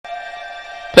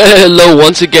Hello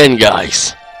once again,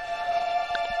 guys.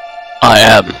 I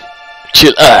am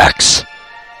Chillax.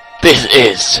 This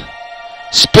is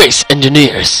Space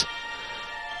Engineers,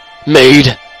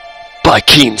 made by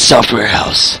Keen Software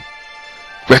House.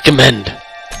 Recommend.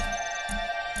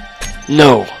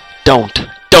 No, don't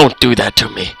do that to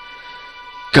me.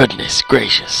 Goodness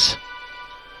gracious.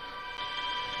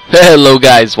 Hello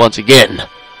guys, once again.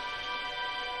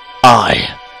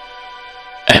 I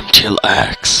am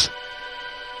Chillax.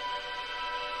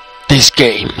 This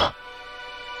game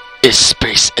is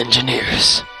Space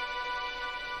Engineers,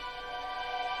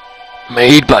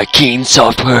 made by Keen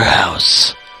Software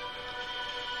House.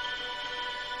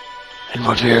 And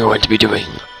what we are going to be doing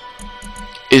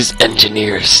is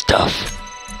engineer stuff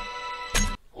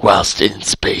whilst in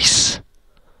space.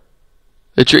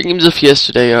 The dreams of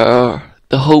yesterday are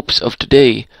the hopes of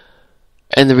today,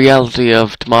 and the reality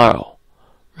of tomorrow.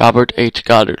 Robert H.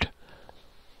 Goddard.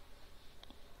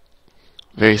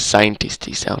 Very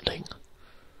scientisty sounding.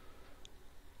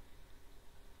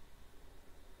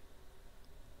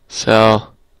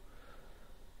 So,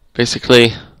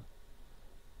 basically,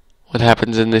 what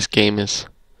happens in this game is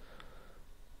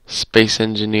space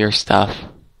engineer stuff.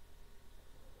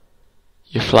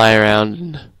 You fly around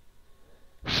and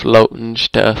float and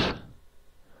stuff.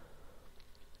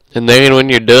 And then when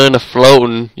you're done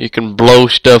floating, you can blow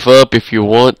stuff up if you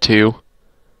want to.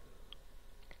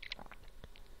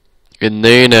 And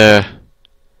then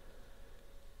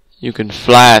you can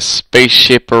fly a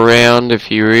spaceship around if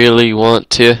you really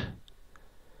want to.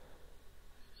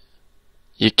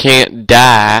 You can't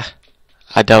die,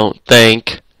 I don't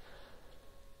think.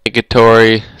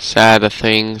 Negatory side of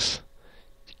things.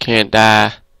 You can't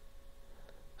die.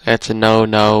 That's a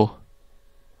no-no.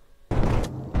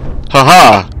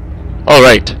 Haha!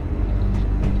 Alright.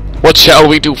 What shall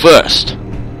we do first?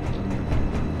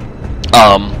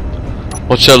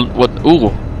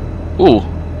 Ooh.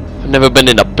 I've never been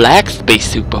in a black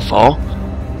spacesuit before.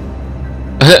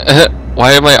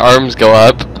 Why do my arms go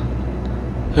up?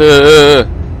 Alright,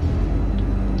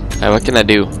 what can I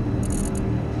do?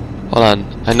 Hold on.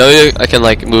 I know I can,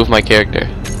 like, move my character.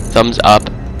 Thumbs up.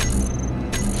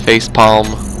 Face palm.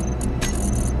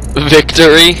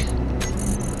 Victory!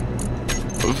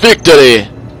 Victory!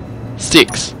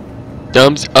 6.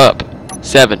 Thumbs up.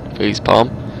 7. Face palm.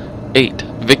 8.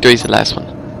 Victory's the last one.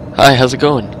 Hi, how's it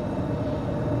going?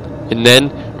 And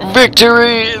then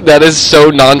victory! That is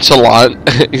so nonchalant.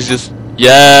 He's just,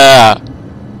 yeah.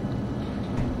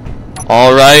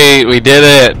 Alright, we did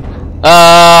it.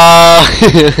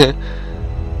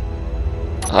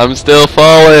 I'm still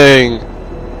falling.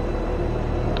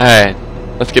 Alright,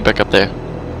 let's get back up there.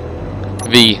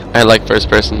 V, I like first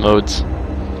person modes.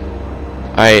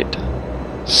 Alright,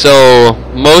 so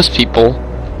most people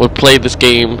would play this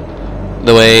game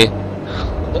the way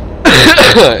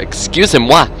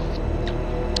excusez-moi.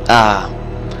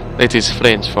 That is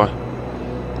French for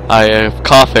I have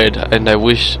coughed and I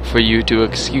wish for you to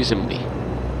excuse me.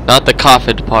 Not the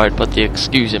coughed part, but the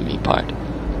excuse me part.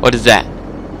 What is that?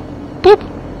 Boop.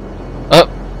 Oh.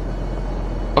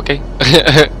 Okay.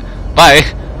 Bye.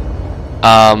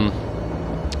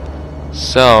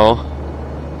 So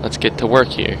let's get to work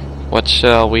here. What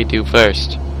shall we do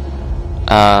first?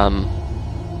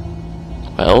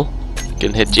 Well, you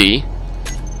can hit G.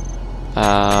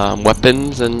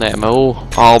 Weapons and ammo,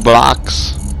 all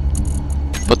blocks.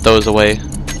 Put those away.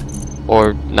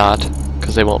 Or not,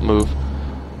 because they won't move.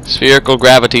 Spherical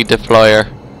gravity deployer.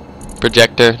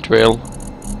 Projector, drill.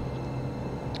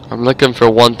 I'm looking for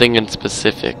one thing in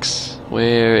specifics.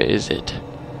 Where is it?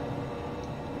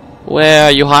 Where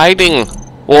are you hiding?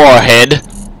 Warhead.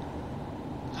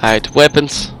 Alright,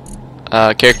 weapons.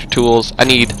 Character tools. I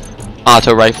need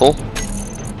auto rifle.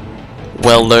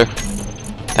 Welder.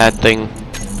 That thing.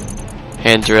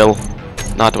 Hand drill.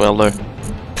 Not welder.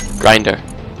 Grinder.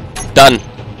 Done.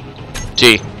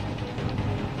 G.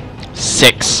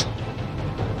 6.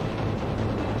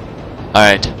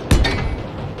 Alright.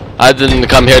 I didn't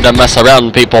come here to mess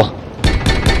around, people.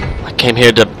 I came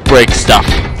here to break stuff.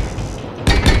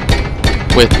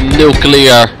 With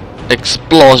nuclear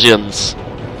explosions.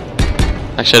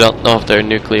 Actually, I don't know if they're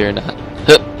nuclear or not.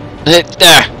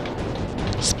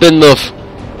 Spin move.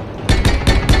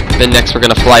 Then next we're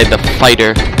gonna fly the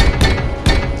fighter,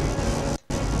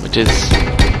 which is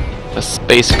a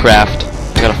spacecraft.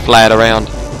 We're gonna fly it around.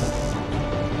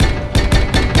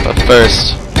 But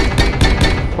first,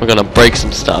 we're gonna break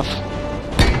some stuff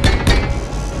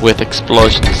with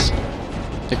explosions.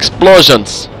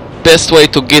 Explosions! Best way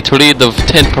to get rid of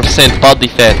 10% body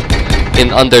fat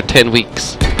in under 10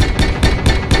 weeks.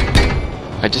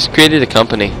 I just created a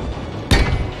company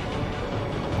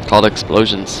called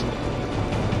explosions.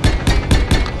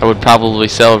 I would probably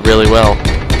sell really well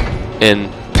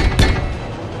in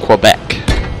Quebec.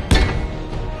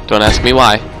 Don't ask me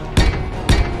why.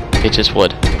 It just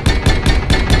would.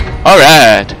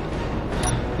 Alright!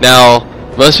 Now,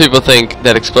 most people think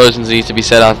that explosions need to be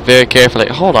set off very carefully.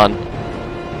 Hold on.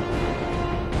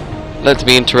 Let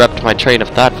me interrupt my train of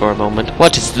thought for a moment.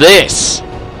 What is this?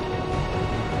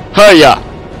 Hiya!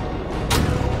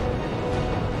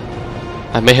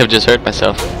 I may have just hurt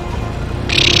myself.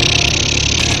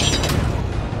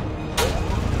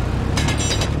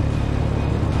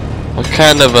 What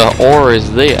kind of a ore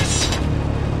is this?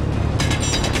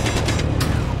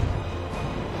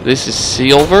 This is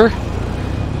silver?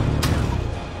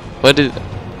 What is...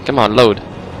 Come on, load.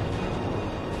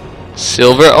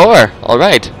 Silver ore!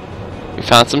 Alright. We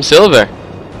found some silver.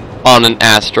 On an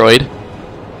asteroid.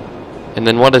 And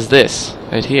then what is this?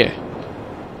 Right here.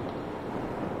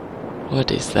 What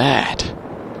is that?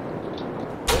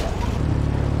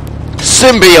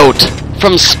 Symbiote!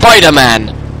 From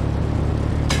Spider-Man!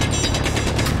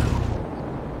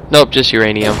 Nope, just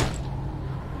uranium.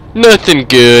 Nothing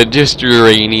good, just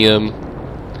uranium.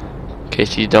 In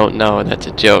case you don't know, that's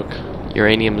a joke.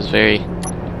 Uranium is very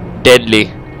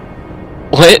deadly.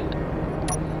 What?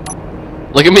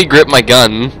 Look at me grip my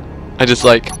gun. I just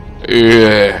like,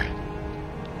 ugh.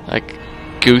 Like,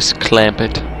 goose clamp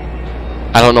it.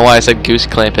 I don't know why I said goose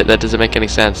clamp it. That doesn't make any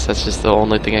sense. That's just the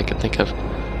only thing I can think of.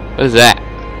 What is that?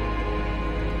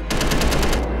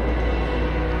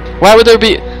 Why would there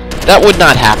be... That would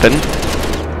not happen.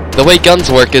 The way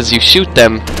guns work is you shoot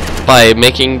them by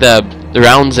making the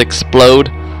rounds explode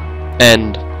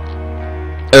and...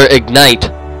 or ignite.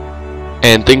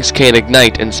 And things can't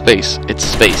ignite in space. It's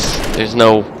space. There's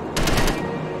no...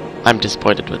 I'm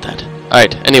disappointed with that.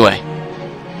 Alright, anyway.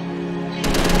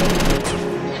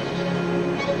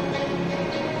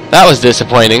 That was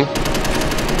disappointing.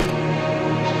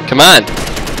 Come on.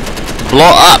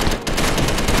 Blow up.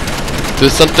 Do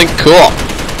something cool.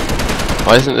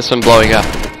 Why isn't this one blowing up?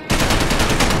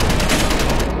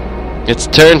 It's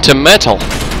turned to metal.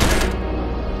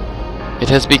 It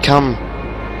has become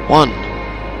one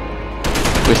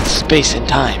with space and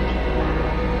time.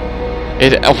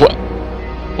 It...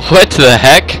 what the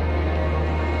heck?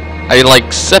 I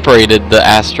like separated the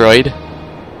asteroid.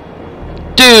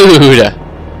 Dude!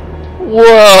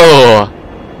 Whoa!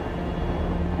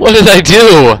 What did I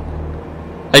do?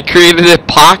 I created a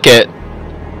pocket.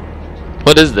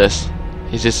 What is this?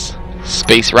 Is this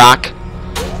space rock?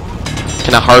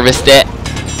 Can I harvest it?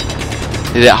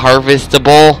 Is it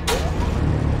harvestable?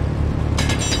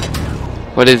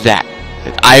 What is that?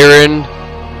 It's iron?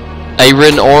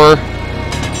 Iron ore?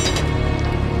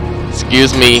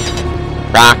 Excuse me.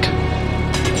 Rock.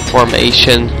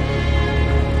 Formation.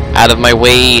 Out of my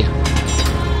way.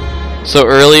 So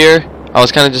earlier, I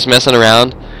was kind of just messing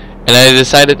around, and I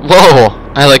decided, whoa,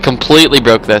 I like completely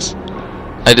broke this.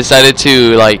 I decided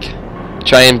to like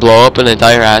try and blow up an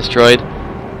entire asteroid.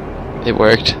 It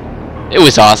worked. It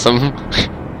was awesome.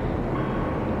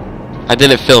 I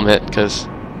didn't film it because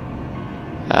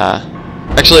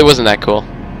actually it wasn't that cool.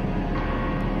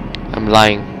 I'm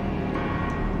lying.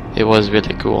 It was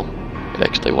really cool. It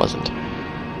actually wasn't.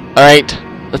 Alright,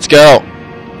 let's go.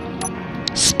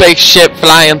 Spaceship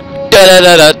flying.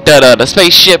 Da-da-da-da-da-da,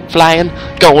 spaceship flying,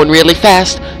 going really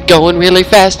fast,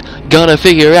 gonna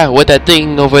figure out what that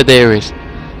thing over there is.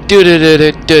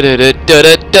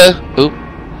 Do-da-da-da-da-da-da-da-da. Oop.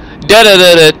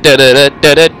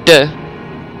 Da-da-da-da-da-da-da-da-da.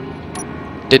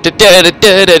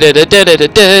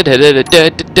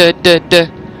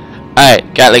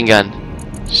 Alright, Gatling gun.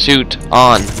 Shoot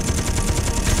on.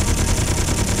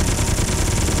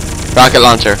 Rocket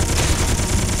launcher.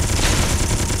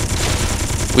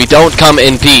 We don't come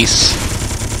in peace.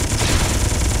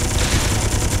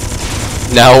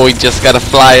 Now we just gotta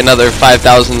fly another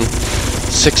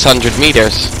 5,600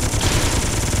 meters.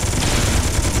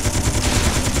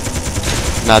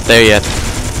 Not there yet.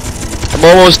 I'm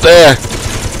almost there.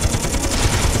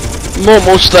 I'm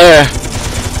almost there.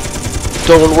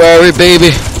 Don't worry,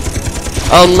 baby.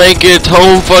 I'll make it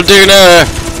home for dinner.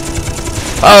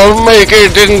 I'll make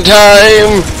it in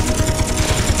time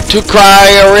to cry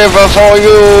a river for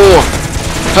you.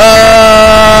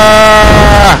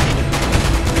 Ah!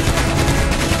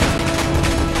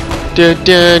 Da,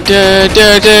 da, da,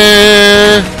 da,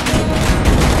 da.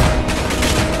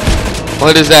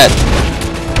 What is that?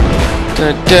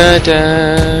 Da, da, da.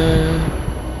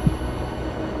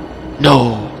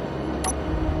 No.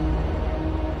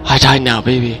 I died now,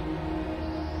 baby.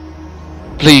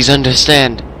 Please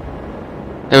understand.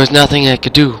 There was nothing I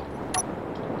could do.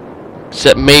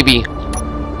 Except maybe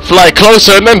fly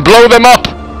closer and then blow them up!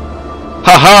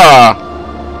 Haha!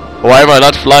 Why am I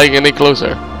not flying any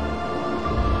closer?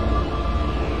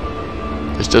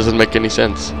 This doesn't make any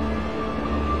sense.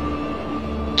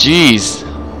 Jeez.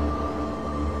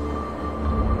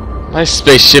 My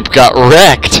spaceship got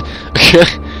wrecked.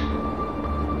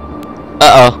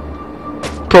 Uh-oh.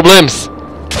 Problems.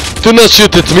 Do not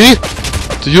shoot at me.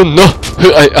 Do you know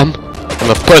who I am? I'm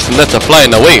a person that's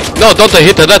flying away. No, don't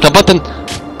hit that button.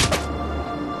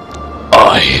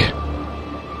 I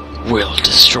will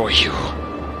destroy you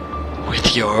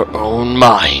with your own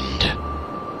mind.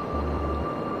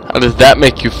 How does that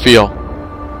make you feel?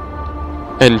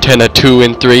 Antenna 2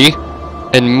 and 3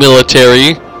 and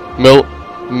military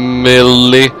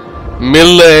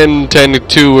antenna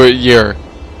 2 a year.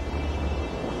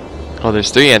 Oh,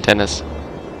 there's 3 antennas.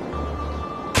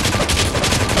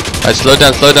 Alright, slow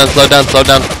down.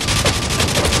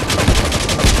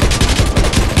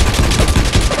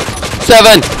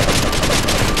 7!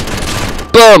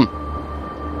 Boom!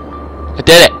 I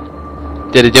did it!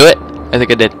 Did I do it? I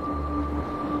think I did.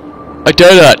 I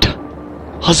did it!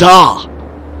 Huzzah!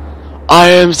 I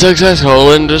am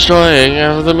successful in destroying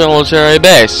the military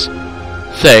base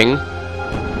thing.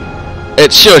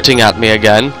 It's shooting at me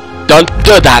again. Don't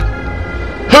do that!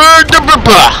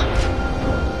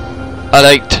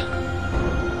 Alright.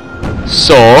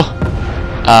 So,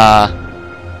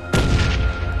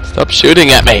 stop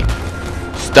shooting at me.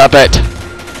 Stop it.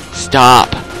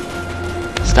 Stop.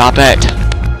 Stop it.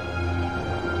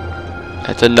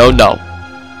 That's a no-no.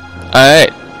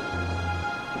 Alright.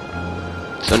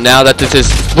 So now that this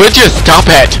is... Would you stop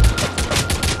it?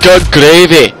 Good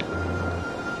gravy.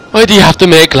 Why do you have to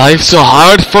make life so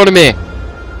hard for me?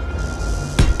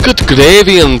 Good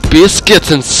gravy and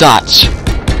biscuits and such.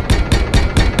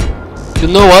 You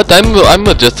know what? I'm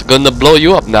just gonna blow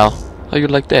you up now. How you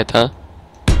like that, huh?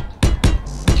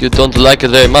 You don't like it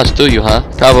very much, do you, huh?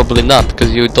 Probably not,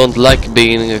 because you don't like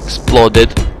being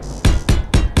exploded.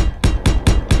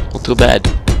 Well, too bad.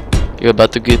 You're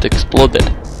about to get exploded.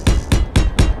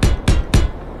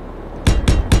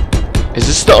 Is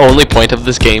this the only point of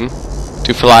this game?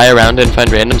 To fly around and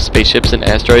find random spaceships and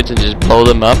asteroids and just blow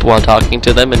them up while talking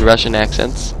to them in Russian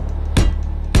accents?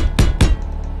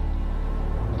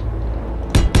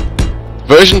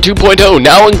 Version 2.0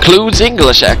 now includes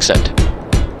English accent.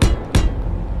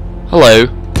 Hello.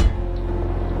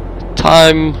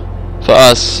 Time for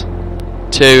us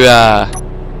to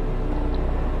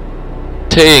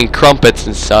tea and crumpets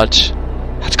and such.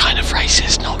 That's kind of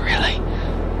racist, not really.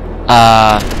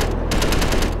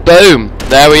 Boom!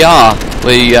 There we are.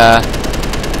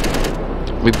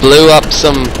 We blew up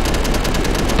some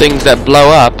things that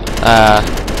blow up.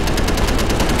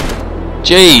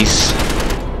 Jeez.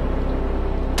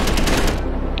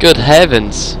 Good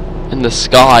heavens. In the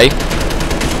sky.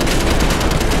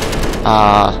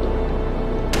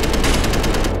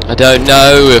 I don't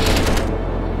know if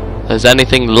there's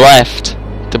anything left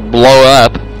to blow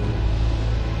up.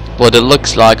 But it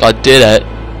looks like I did it.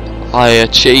 I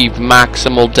achieved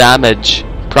maximal damage.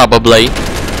 Probably.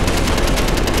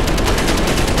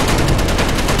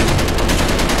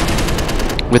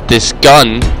 With this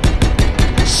gun.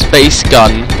 Space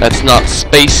gun. That's not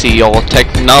spacey or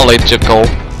technological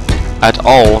at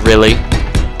all, really.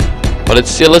 But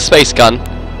it's still a space gun.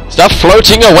 Stop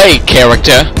floating away,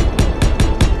 character!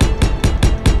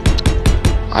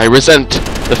 I resent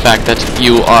the fact that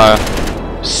you are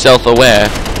self-aware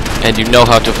and you know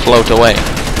how to float away.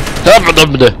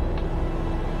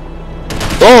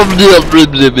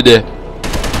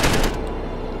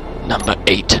 Number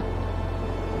 8.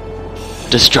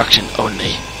 Destruction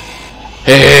only.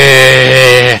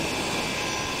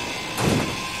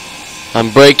 I'm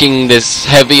breaking this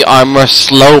heavy armor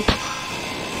slope.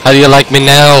 How do you like me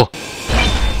now?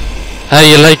 How do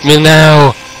you like me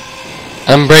now?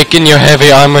 I'm breaking your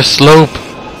heavy armor slope,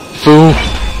 fool.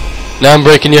 Now I'm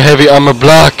breaking your heavy armor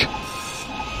block.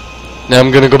 Now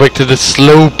I'm gonna go back to the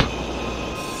slope.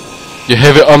 Your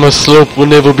heavy armor slope will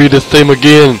never be the same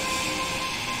again.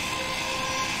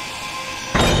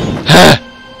 Ha!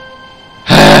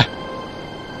 Ha!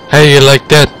 How do you like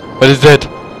that? What is that?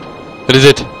 What is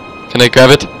it? Can I grab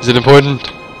it? Is it important?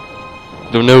 I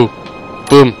don't know.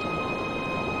 Boom.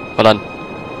 Hold on.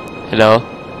 Hello?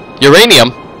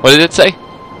 Uranium? What did it say?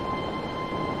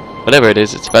 Whatever it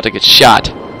is, it's about to get shot.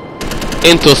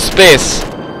 Into space!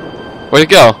 Where'd it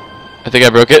go? I think I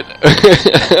broke it.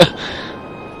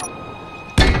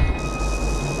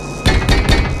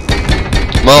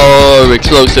 More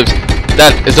explosives.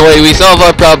 That is the way we solve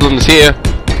our problems here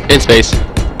in space.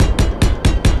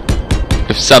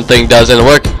 If something doesn't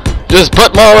work, just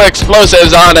put more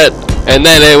explosives on it, and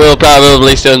then it will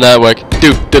probably still not work.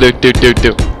 Do do do do do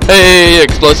do. Hey,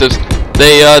 explosives.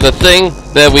 They are the thing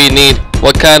that we need.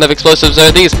 What kind of explosives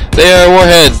are these? They are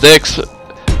warheads.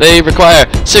 They require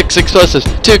 6 explosives,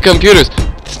 2 computers,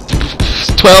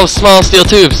 12 small steel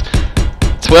tubes,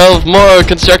 12 more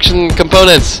construction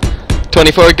components,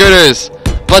 24 girders,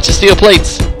 a bunch of steel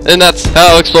plates, and that's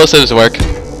how explosives work.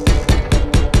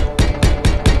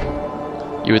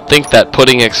 You would think that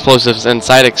putting explosives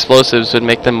inside explosives would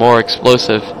make them more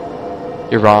explosive.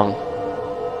 You're wrong.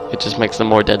 It just makes them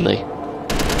more deadly.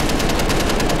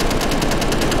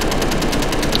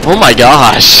 Oh my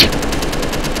gosh!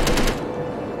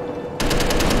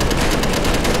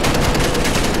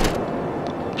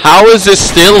 How is this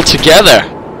still together?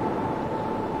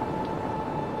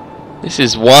 This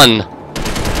is one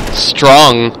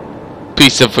strong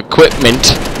piece of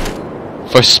equipment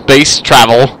for space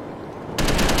travel.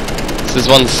 This is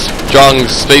one strong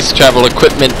space travel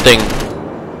equipment thing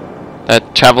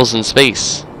that travels in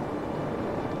space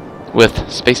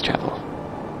with space travel.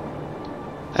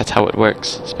 That's how it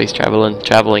works. Space travel and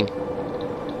traveling.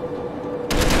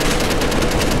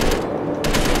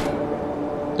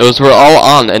 Those were all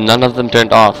on and none of them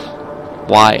turned off.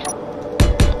 Why?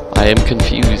 I am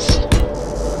confused.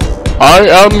 I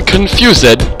am confused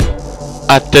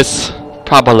at this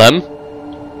problem.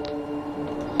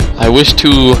 I wish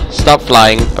to stop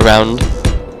flying around.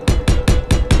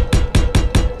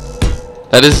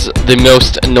 That is the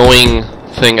most annoying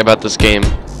thing about this game.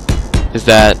 Is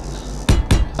that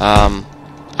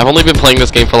I've only been playing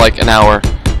this game for like an hour,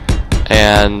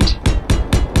 and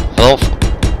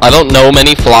I don't know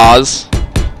many flaws.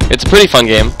 It's a pretty fun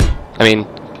game. I mean,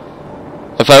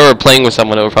 if I were playing with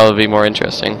someone, it would probably be more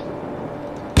interesting.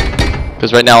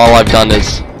 Because right now all I've done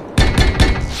is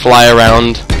fly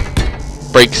around,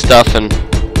 break stuff, and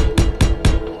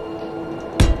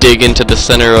dig into the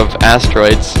center of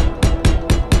asteroids.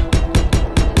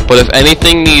 But if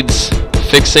anything needs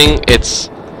fixing, it's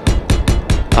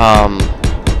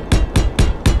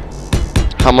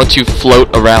how much you float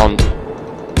around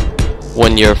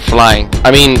when you're flying.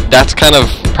 I mean, that's kind of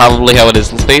probably how it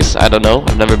is in space. I don't know.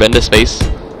 I've never been to space.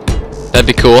 That'd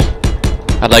be cool.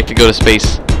 I'd like to go to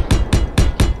space.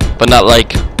 But not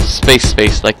like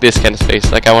space, like this kind of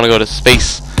space. Like I want to go to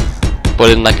space, but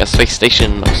in like a space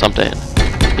station or something.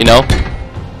 You know?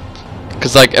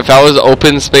 Because like if I was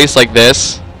open space like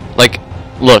this, like,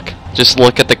 look. Just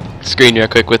look at the screen real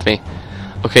quick with me.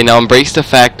 Okay, now embrace the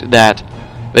fact that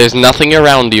there's nothing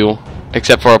around you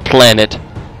except for a planet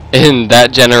in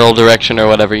that general direction or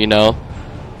whatever, you know.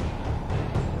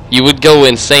 You would go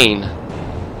insane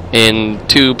in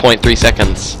 2.3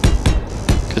 seconds.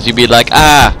 Because you'd be like,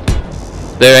 ah,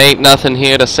 there ain't nothing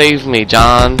here to save me,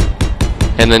 John.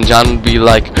 And then John would be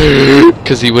like,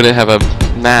 because he wouldn't have a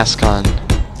mask on.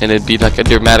 And it'd be like a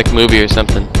dramatic movie or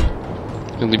something.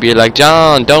 And he'd be like,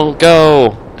 John, don't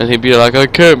go. And he'd be like, I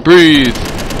can't breathe.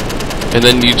 And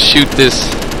then you'd shoot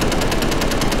this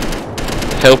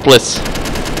helpless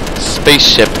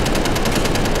spaceship.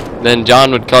 Then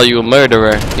John would call you a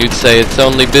murderer. You'd say, it's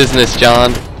only business,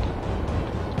 John.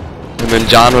 And then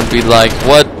John would be like,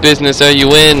 what business are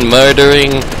you in?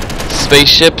 Murdering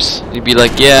spaceships? You'd be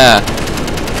like, yeah.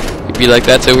 You'd be like,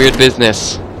 that's a weird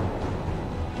business.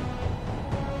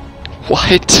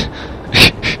 What?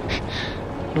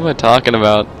 What am I talking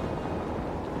about?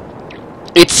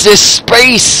 It's this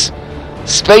space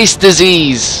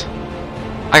disease.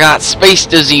 I got space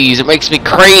disease. It makes me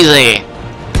crazy.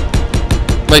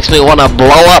 It makes me want to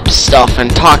blow up stuff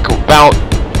and talk about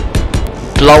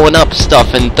blowing up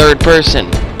stuff in third person.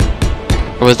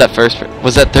 Or was that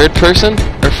was that third person?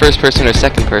 Or first person or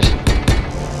second person?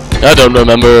 I don't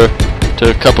remember. To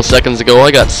a couple seconds ago,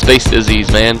 I got space disease,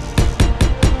 man.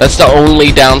 That's the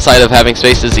only downside of having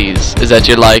space disease, is that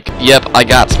you're like, yep, I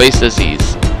got space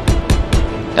disease.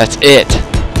 That's it.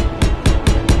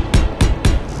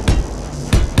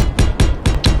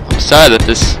 I'm sorry that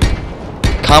this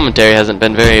commentary hasn't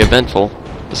been very eventful,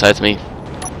 besides me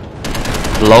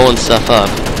blowing stuff up.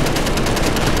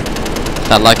 It's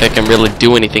not like I can really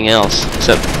do anything else,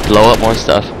 except blow up more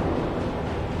stuff.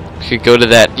 We could go to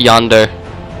that yonder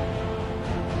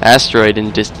asteroid in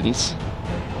distance.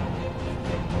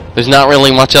 There's not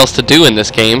really much else to do in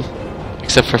this game,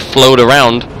 except for float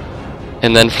around,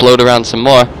 and then float around some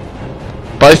more.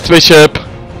 Bye, spaceship!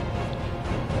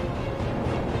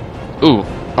 Ooh,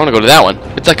 I wanna go to that one.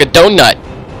 It's like a donut!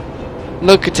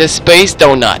 Look, it's a space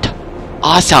donut!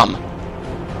 Awesome!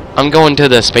 I'm going to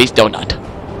the space donut.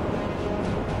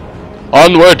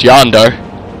 Onward yonder,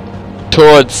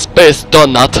 towards space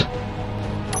donut.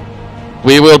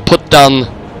 We will put down...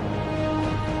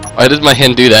 Why did my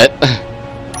hand do that?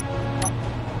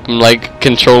 I'm like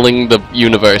controlling the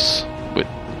universe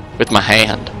with my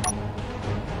hand.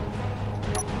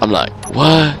 I'm like,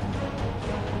 what?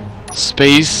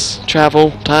 Space travel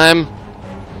time?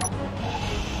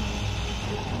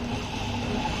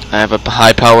 I have a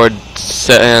high-powered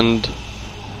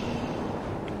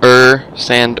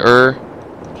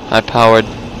high-powered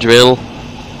drill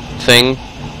thing.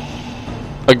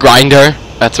 A grinder,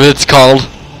 that's what it's called.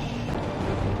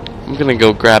 I'm gonna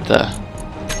go grab the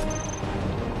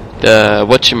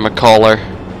whatchamacaller.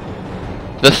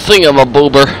 The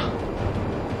thingamaboober.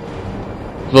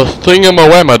 The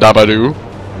thingamawammadabadoo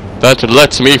that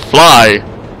lets me fly.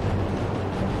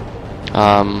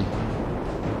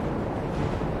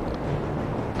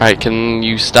 Alright, can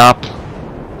you stop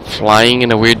flying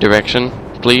in a weird direction,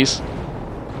 please?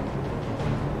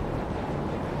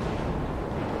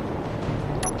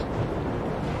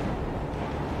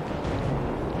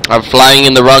 I'm flying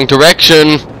in the wrong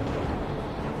direction.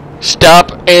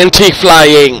 Stop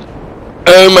anti-flying.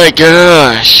 Oh my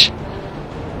gosh.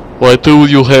 Why do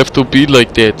you have to be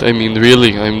like that? I mean,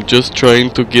 really, I'm just trying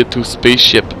to get to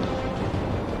spaceship.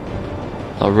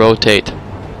 I'll rotate.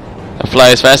 I'll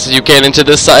fly as fast as you can into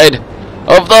this side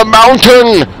of the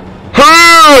mountain.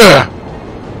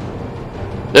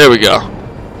 There we go.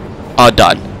 All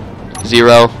done.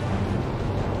 0.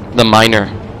 The miner.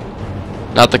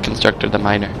 Not the constructor, the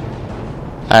miner.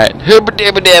 Alright.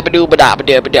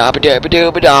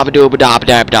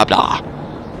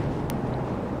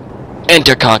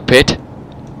 Enter cockpit.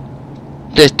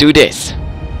 Let's do this.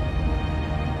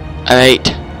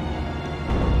 Alright.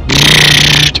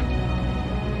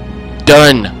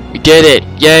 Done. We did it.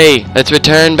 Yay. Let's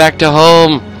return back to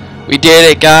home. We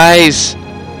did it, guys.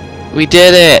 We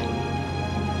did it.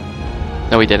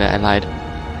 No, we didn't. I lied.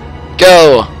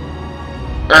 Go.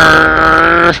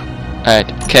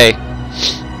 Alright. Okay.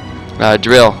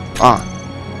 Drill. On.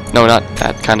 No, not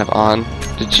that kind of on.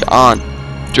 On.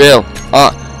 Drill.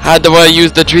 On. How do I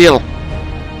use the drill?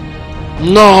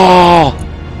 No.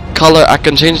 Color. I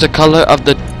can change the color of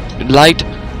the light.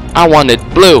 I want it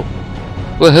blue.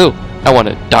 Woohoo. I want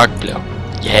it dark blue.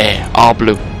 Yeah, all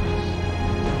blue.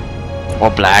 Or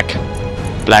black.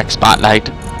 Black spotlight.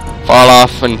 Fall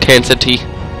off intensity.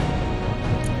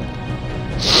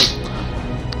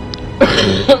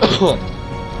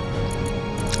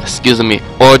 Excuse me.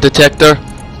 Ore detector.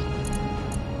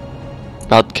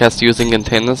 Broadcast using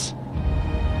antennas.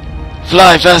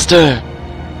 Fly faster!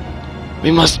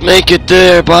 We must make it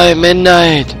there by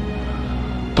midnight.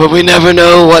 But we never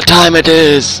know what time it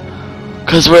is.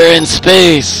 'Cause we're in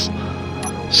space.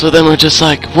 So then we're just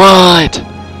like, what?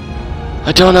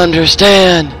 I don't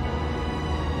understand.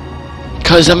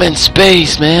 'Cause I'm in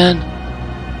space, man.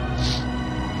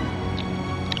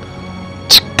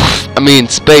 I mean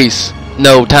space.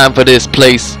 No time for this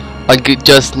place. I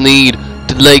just need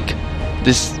to like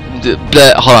this.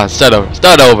 Hold on, start over.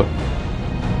 Start over.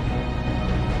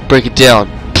 Break it down.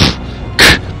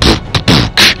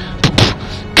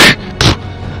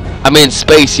 I'm in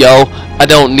space, yo. I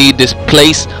don't need this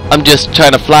place. I'm just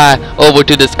trying to fly over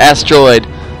to this asteroid.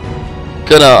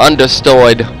 Gonna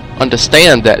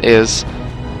understand that is.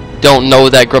 Don't know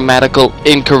that grammatical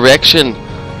incorrection.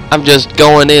 I'm just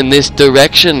going in this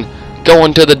direction.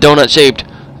 Going to the donut-shaped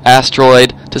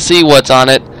asteroid to see what's on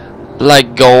it.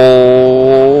 Like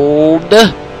gold?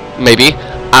 Maybe.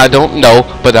 I don't know,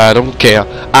 but I don't care.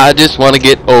 I just want to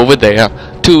get over there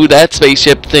to that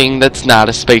spaceship thing that's not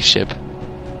a spaceship.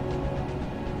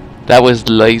 That was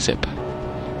Lazip.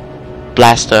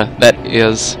 Blaster, that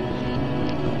is.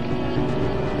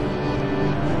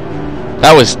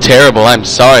 That was terrible. I'm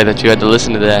sorry that you had to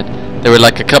listen to that. There were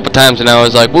like a couple times when I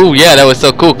was like, woo, yeah, that was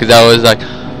so cool. Because I was like,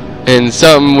 and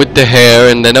something with the hair,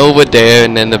 and then over there,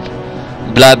 and then the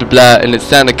blah, blah, blah. And it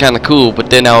sounded kind of cool. But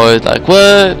then I was like,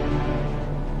 what?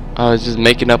 I was just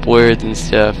making up words and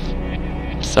stuff.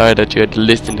 I'm sorry that you had to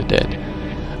listen to that.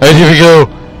 Alright, here we go.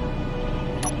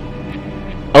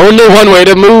 Only one way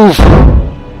to move.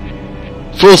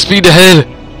 Full speed ahead.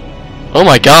 Oh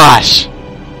my gosh.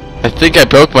 I think I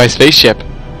broke my spaceship.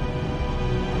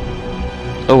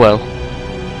 Oh well.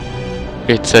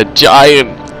 It's a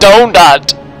giant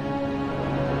donut.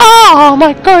 Oh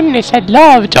my goodness, I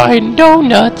love giant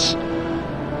donuts.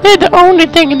 They're the only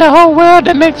thing in the whole world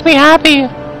that makes me happy.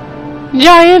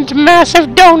 Giant,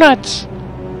 massive donuts.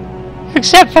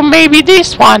 Except for maybe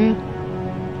this one.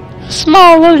 A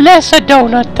smaller, lesser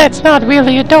donut that's not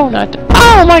really a donut.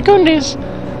 Oh my goodness.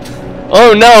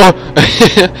 Oh no.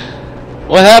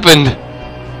 What happened?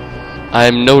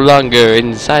 I'm no longer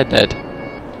inside that.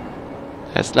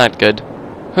 That's not good.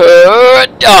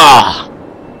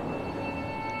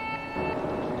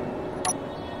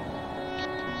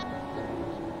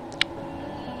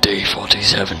 Day 14.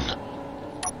 47.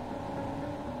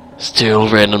 Still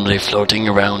randomly floating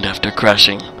around after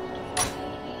crashing.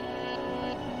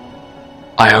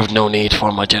 I have no need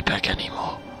for my jetpack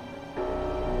anymore.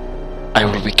 I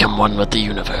will become one with the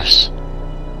universe.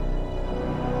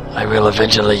 I will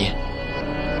eventually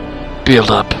build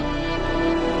up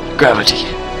gravity,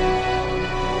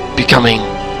 becoming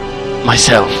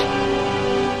myself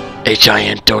a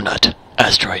giant donut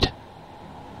asteroid.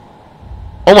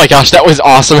 Oh my gosh, that was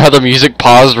awesome how the music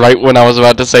paused right when I was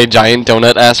about to say giant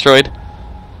donut asteroid.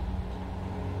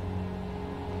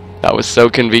 That was so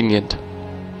convenient.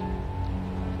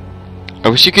 I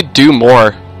wish you could do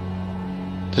more.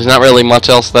 There's not really much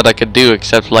else that I could do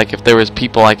except like if there was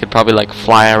people I could probably like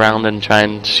fly around and try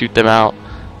and shoot them out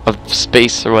of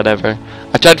space or whatever.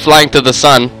 I tried flying to the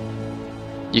sun.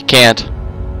 You can't.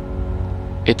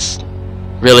 It's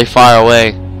really far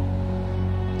away.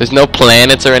 There's no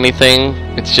planets or anything.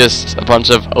 It's just a bunch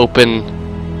of open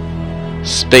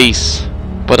space.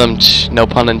 But no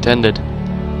pun intended.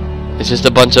 It's just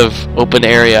a bunch of open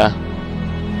area.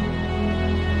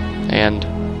 And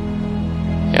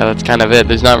yeah, that's kind of it.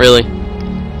 There's not really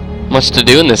much to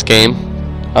do in this game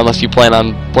unless you plan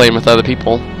on playing with other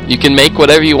people. You can make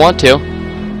whatever you want to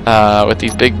with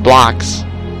these big blocks.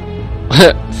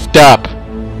 Stop.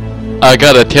 I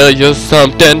gotta tell you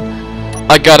something.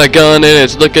 I got a gun and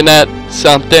it's looking at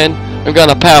something. I'm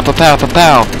gonna pow pow pow pow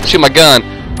pow. Shoot my gun.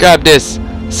 Grab this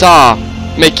saw.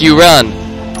 Make you run.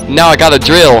 Now I got a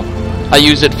drill. I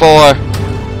use it for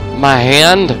my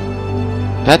hand.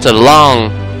 That's a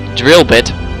long drill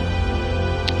bit.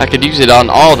 I could use it on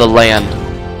all the land.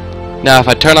 Now if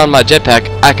I turn on my jetpack,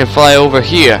 I can fly over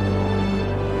here.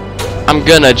 I'm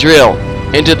gonna drill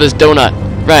into this donut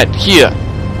right here.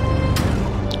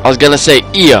 I was gonna say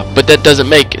ear, but that doesn't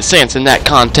make sense in that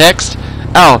context.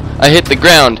 Ow, I hit the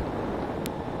ground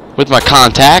with my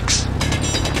contacts.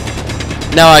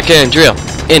 Now I can drill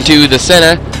into the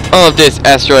center of this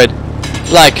asteroid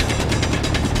like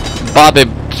Bobby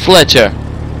Fletcher.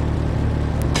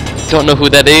 Don't know who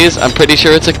that is. I'm pretty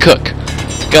sure it's a cook.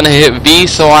 Gonna hit V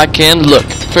so I can look.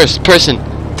 First person.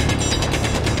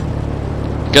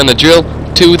 Gonna drill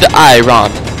to the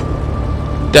iron.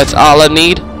 That's all I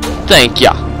need. Thank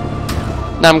ya.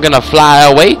 Now I'm gonna fly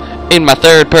away in my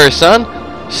third person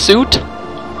suit.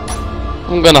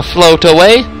 I'm gonna float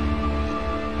away.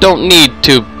 Don't need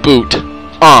to boot.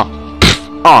 Alright,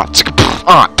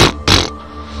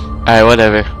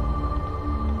 whatever.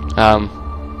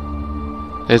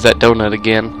 There's that donut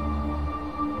again.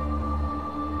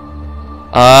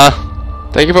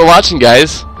 Thank you for watching,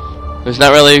 guys. There's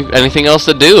not really anything else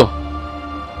to do.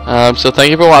 So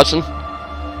thank you for watching.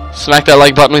 Smack that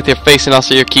like button with your face and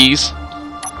also your keys.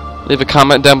 Leave a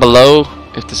comment down below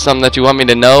if there's something that you want me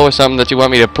to know or something that you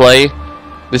want me to play.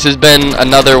 This has been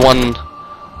another one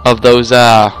of those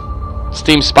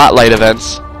Steam Spotlight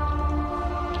events.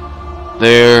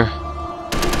 There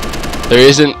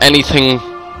isn't anything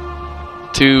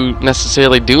to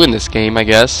necessarily do in this game, I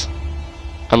guess,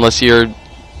 unless you're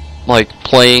like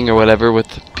playing or whatever with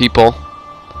people.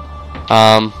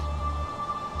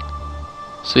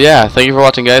 So yeah, thank you for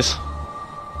watching, guys.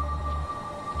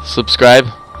 Subscribe,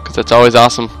 because that's always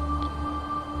awesome.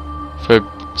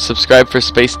 Subscribe for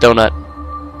Space Donut.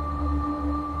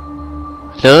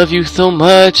 Love you so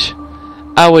much,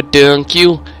 I would dunk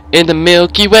you in the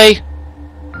Milky Way.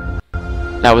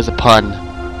 That was a pun,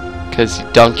 because you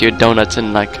dunk your donuts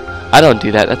in like... I don't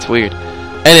do that, that's weird.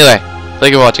 Anyway,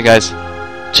 thank you for watching, guys.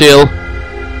 Chill.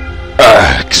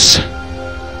 X.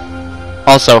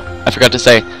 Also, I forgot to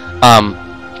say,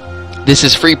 this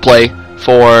is free play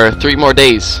for 3 more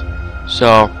days.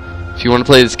 So, if you want to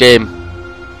play this game,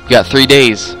 you got 3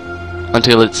 days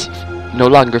until it's no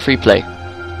longer free play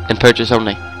and purchase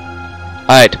only.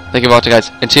 Alright, thank you for watching,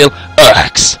 guys, and chill.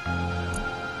 X.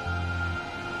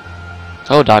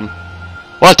 Hold on.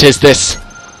 What is this?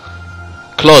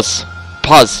 Close.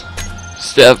 Pause.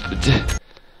 Stop.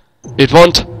 It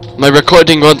won't. My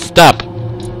recording won't stop.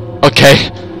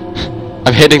 Okay.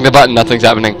 I'm hitting the button. Nothing's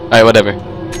happening. Alright, whatever.